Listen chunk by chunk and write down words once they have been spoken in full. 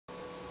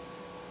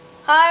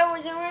Hi,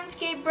 we're the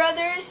RuneScape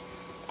brothers.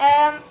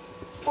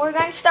 We're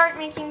going to start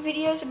making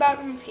videos about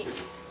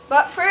RuneScape.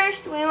 But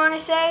first, we want to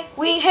say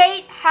we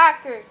hate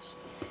hackers.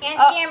 And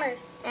scammers.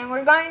 And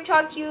we're going to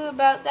talk to you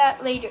about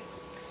that later.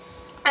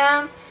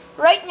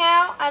 Right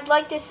now, I'd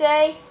like to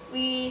say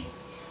I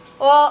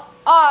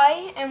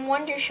am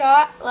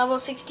Wondershot, level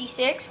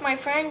 66. My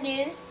friend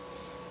is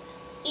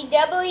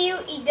EW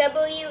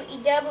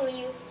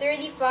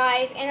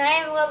 35, and I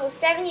am level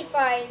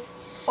 75.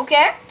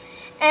 Okay?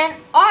 And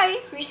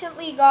I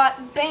recently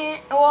got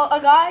banned. Well,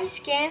 a guy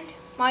scammed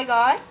my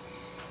guy,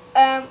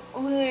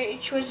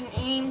 which was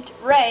named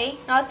Ray,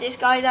 not this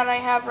guy that I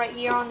have right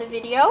here on the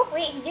video.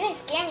 Wait, he didn't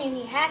scam you,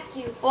 he hacked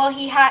you. Well,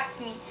 he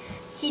hacked me.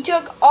 He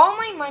took all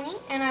my money,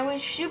 and I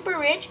was super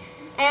rich,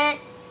 and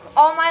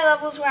all my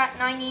levels were at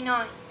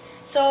 99.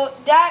 So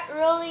that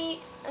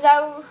really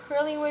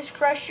was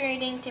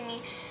frustrating to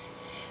me.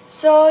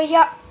 So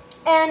yeah,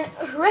 and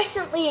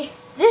recently,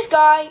 this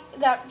guy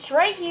that's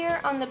right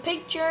here on the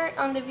picture,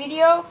 on the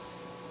video,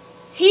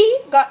 he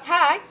got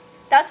hacked.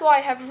 That's why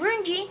I have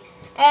RuneG,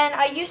 and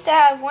I used to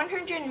have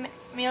 100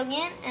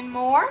 million and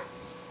more,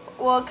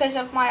 well, because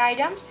of my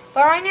items.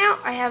 But right now,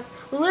 I have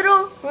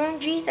little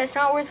RuneG that's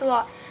not worth a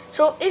lot.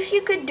 So if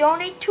you could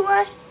donate to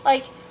us,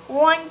 like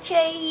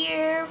 1K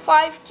here,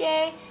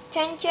 5K,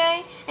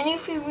 10K, and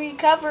if we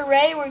recover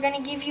Ray, we're going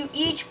to give you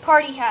each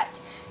party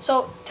hats.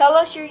 So tell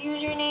us your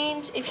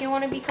usernames if you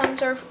want to become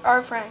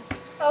our friend.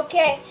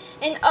 Okay,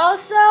 and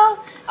also,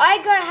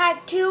 I got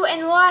hacked too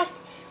and lost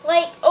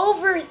like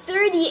over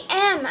 30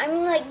 M. I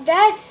mean, like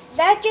that's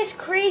just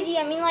crazy.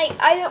 I mean, like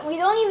we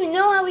don't even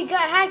know how we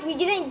got hacked. We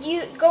didn't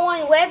go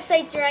on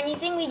websites or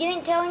anything. We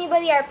didn't tell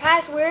anybody our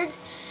passwords.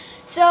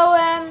 So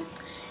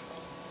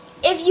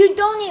if you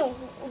donate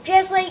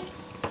just like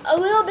a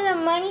little bit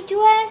of money to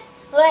us,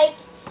 like,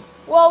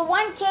 well,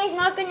 1K is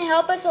not going to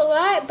help us a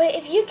lot, but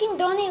if you can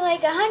donate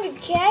like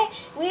 100K,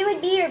 we would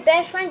be your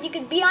best friends. You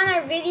could be on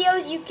our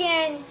videos. You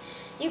can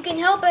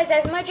help us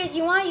as much as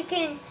you want. You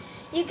can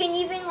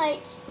even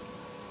like,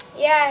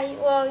 yeah,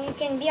 well, you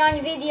can be on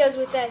videos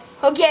with us.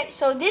 Okay,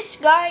 so this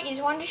guy is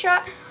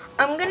Wondershot.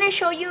 I'm going to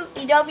show you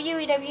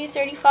EW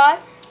 35,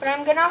 but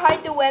I'm going to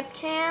hide the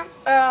webcam,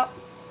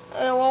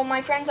 well,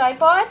 my friend's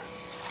iPod,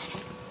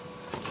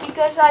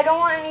 because I don't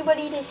want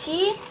anybody to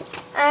see.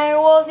 And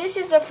well, this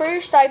is the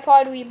first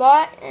iPod we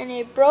bought, and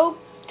it broke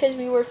because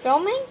we were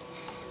filming.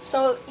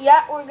 So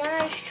yeah, we're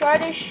gonna try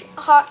to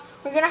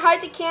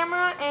hide the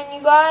camera, and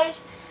you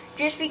guys,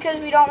 just because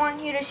we don't want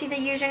you to see the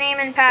username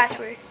and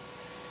password.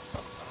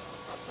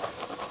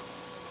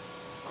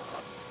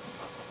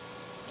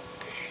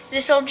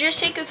 This'll just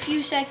take a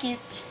few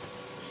seconds.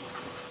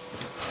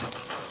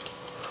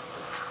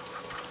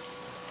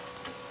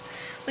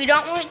 We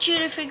don't want you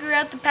to figure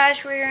out the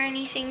password or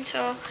anything,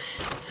 so.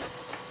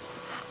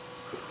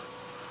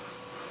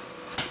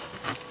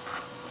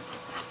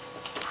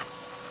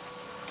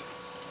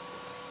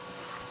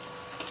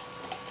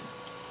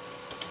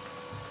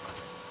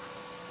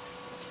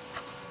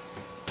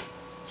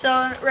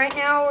 So right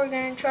now we're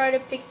gonna try to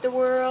pick the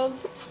world.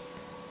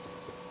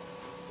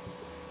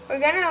 We're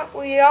gonna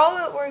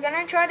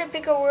try to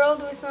pick a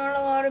world with not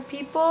a lot of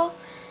people,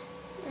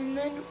 and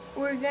then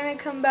we're gonna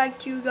come back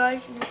to you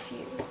guys in a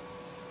few.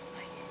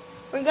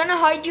 We're gonna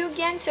hide you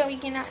again so we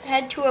can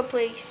head to a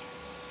place.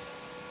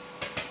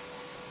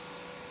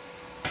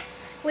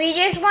 We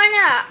just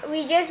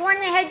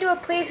wanna head to a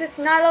place with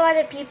not a lot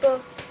of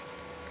people.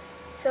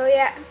 So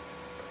yeah.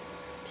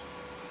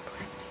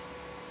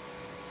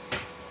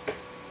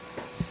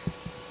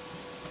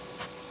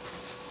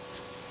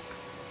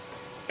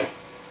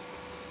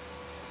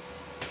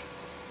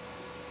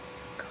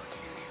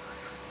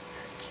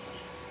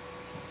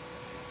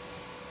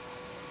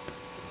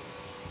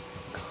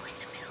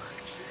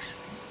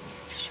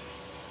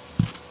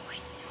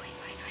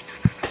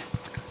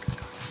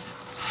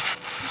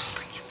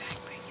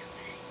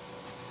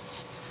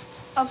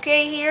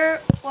 Okay, here,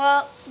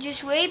 well,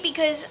 just wait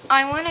because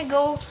I want to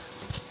go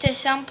to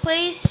some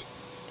place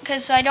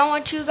because I don't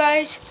want you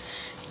guys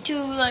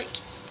to, like,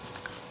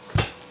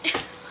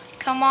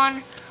 come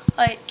on,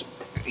 like,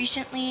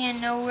 recently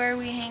and know where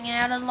we hang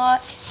out a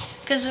lot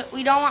because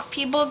we don't want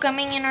people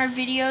coming in our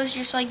videos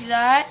just like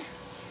that.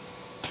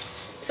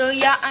 So,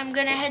 yeah, I'm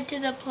going to head to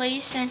the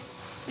place and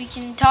we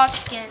can talk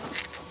again.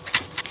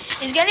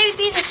 It's going to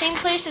be the same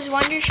place as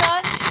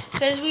Wondershot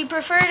because we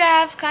prefer to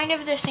have kind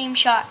of the same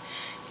shot.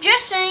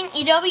 Just saying,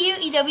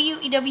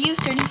 EW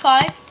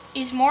 35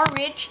 is more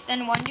rich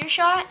than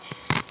Wondershot.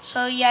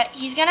 So yeah,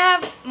 he's gonna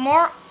have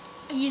more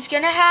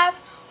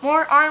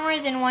armor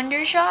than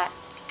Wondershot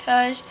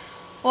because,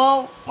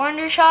 well,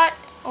 Wondershot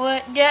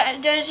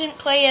doesn't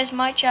play as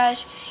much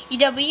as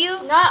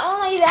EW. Not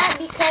only that,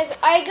 because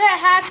I got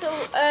hacked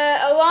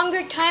a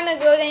longer time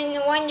ago than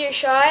the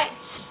Wondershot.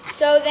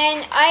 So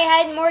then I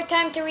had more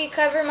time to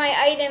recover my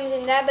items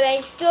and that, but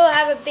I still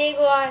have a big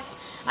loss.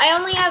 I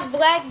only have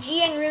Black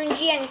G and Rune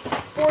G and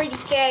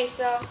 40K,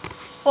 so.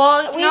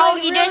 Well, no,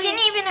 he doesn't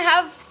even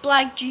have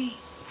Black G.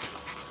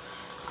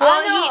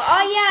 Well,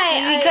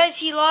 yeah.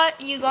 he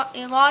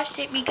lost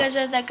it because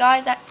of the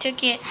guy that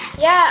took it.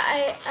 Yeah,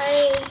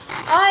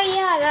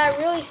 that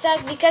really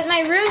sucked because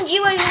my Rune G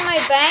was in my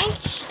bank,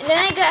 and then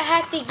I got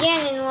hacked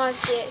again and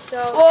lost it. So.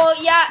 Well,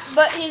 yeah,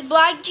 but his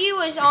black G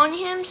was on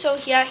him, so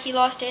yeah, he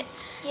lost it.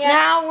 Yeah.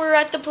 Now we're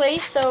at the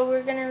place, so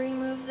we're gonna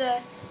remove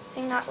the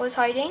thing that was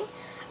hiding.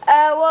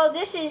 Well,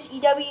 this is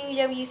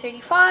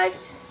EW35.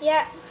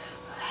 Yeah.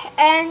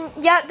 And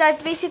yeah,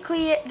 that's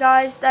basically it,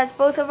 guys. That's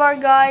both of our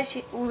guys.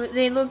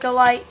 They look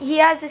alike. He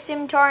has a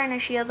scimitar and a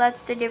shield.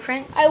 That's the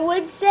difference. I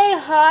would say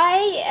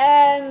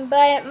hi,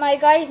 but my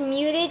guy's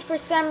muted for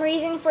some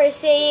reason for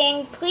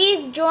saying,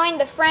 please join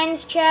the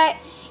friends chat,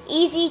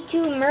 easy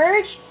to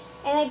merge.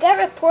 And I got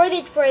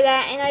reported for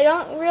that, and I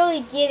don't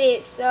really get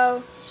it,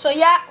 so. So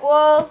yeah,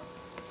 well,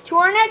 to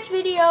our next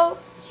video.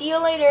 See you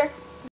later.